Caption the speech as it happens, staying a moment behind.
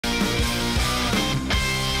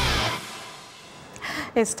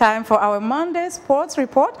It's time for our Monday Sports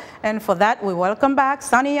Report, and for that, we welcome back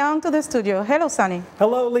Sonny Young to the studio. Hello, Sonny.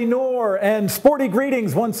 Hello, Lenore, and sporty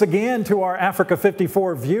greetings once again to our Africa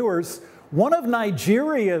 54 viewers. One of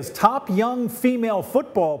Nigeria's top young female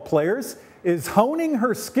football players is honing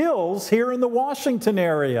her skills here in the Washington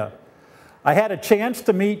area. I had a chance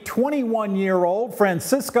to meet 21-year-old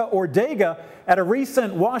Francisca Ordega at a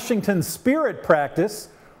recent Washington Spirit practice.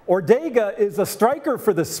 Ordega is a striker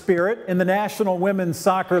for the Spirit in the National Women's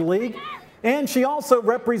Soccer League, and she also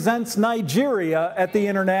represents Nigeria at the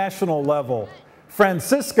international level.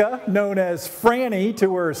 Francisca, known as Franny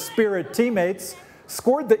to her Spirit teammates,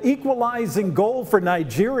 scored the equalizing goal for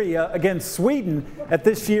Nigeria against Sweden at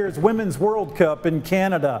this year's Women's World Cup in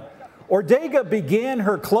Canada. Ordega began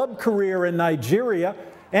her club career in Nigeria,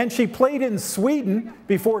 and she played in Sweden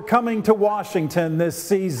before coming to Washington this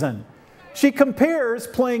season. She compares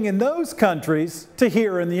playing in those countries to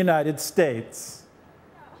here in the United States.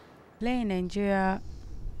 Playing in Nigeria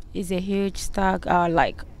is a huge stack.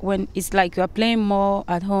 When it's like you are playing more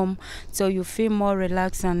at home, so you feel more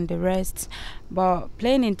relaxed than the rest. But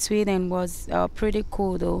playing in Sweden was pretty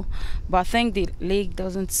cool though. But I think the league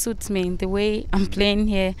doesn't suit me the way I'm playing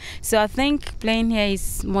here. So I think playing here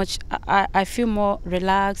is much. I feel more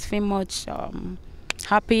relaxed, feel much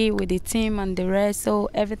happy with the team and the rest. So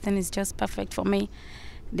everything is just perfect for me.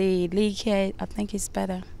 The league here, I think, is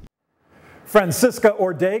better. Francisca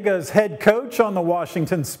Ordega's head coach on the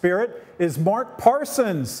Washington Spirit is Mark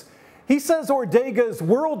Parsons. He says Ordega's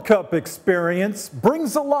World Cup experience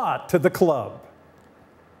brings a lot to the club.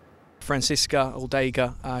 Francisca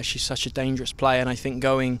Ordega, she's such a dangerous player, and I think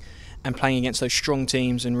going and playing against those strong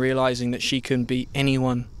teams and realizing that she can beat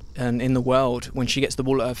anyone in the world, when she gets the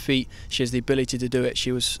ball at her feet, she has the ability to do it.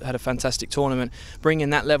 She had a fantastic tournament. Bringing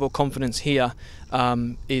that level of confidence here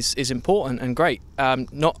is important and great. I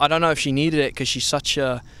don't know if she needed it because she's such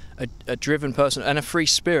a driven person and a free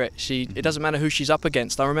spirit. It doesn't matter who she's up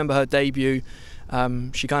against. I remember her debut.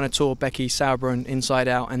 She kind of tore Becky Sauerbrunn inside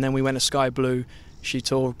out, and then we went to Sky Blue. She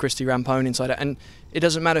tore Christy Rampone inside out, and it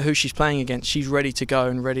doesn't matter who she's playing against. She's ready to go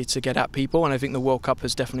and ready to get at people, and I think the World Cup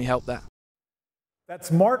has definitely helped that. That's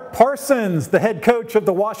Mark Parsons, the head coach of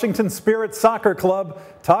the Washington Spirit Soccer Club,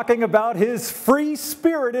 talking about his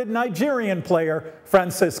free-spirited Nigerian player,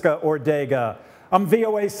 Francisca Ordega. I'm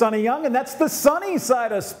VOA Sonny Young, and that's the Sonny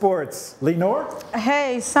Side of Sports. Lenore?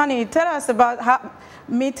 Hey, Sonny, tell us about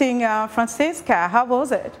meeting Francisca. How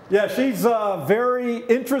was it? Yeah, she's a very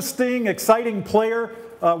interesting, exciting player.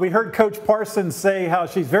 We heard Coach Parsons say how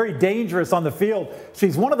she's very dangerous on the field.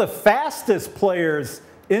 She's one of the fastest players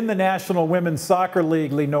in the National Women's Soccer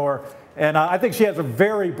League, Lenore, and I think she has a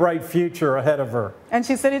very bright future ahead of her. And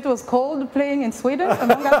she said it was cold playing in Sweden,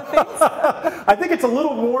 among other things? I think it's a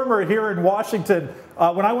little warmer here in Washington.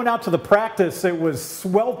 When I went out to the practice, it was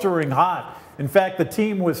sweltering hot. In fact, the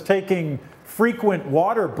team was taking frequent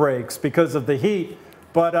water breaks because of the heat.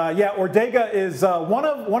 But yeah, Ordega is one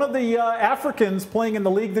of the Africans playing in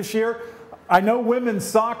the league this year. I know women's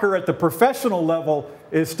soccer at the professional level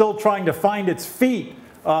is still trying to find its feet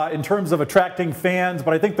in terms of attracting fans,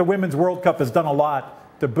 but I think the Women's World Cup has done a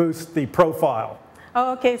lot to boost the profile.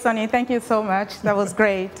 Oh, okay, Sonny, thank you so much. That was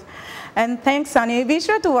great. And thanks, Sonny. Be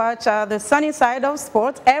sure to watch the Sonny Side of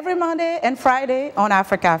Sports every Monday and Friday on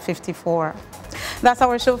Africa 54. That's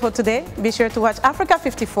our show for today. Be sure to watch Africa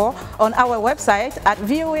 54 on our website at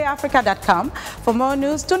voaafrica.com. For more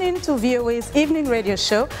news, tune in to VOA's evening radio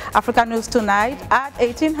show, Africa News Tonight, at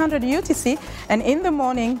 1800 UTC, and in the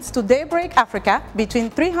mornings to Daybreak Africa between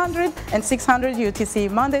 300 and 600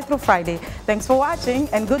 UTC, Monday through Friday. Thanks for watching,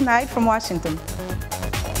 and good night from Washington.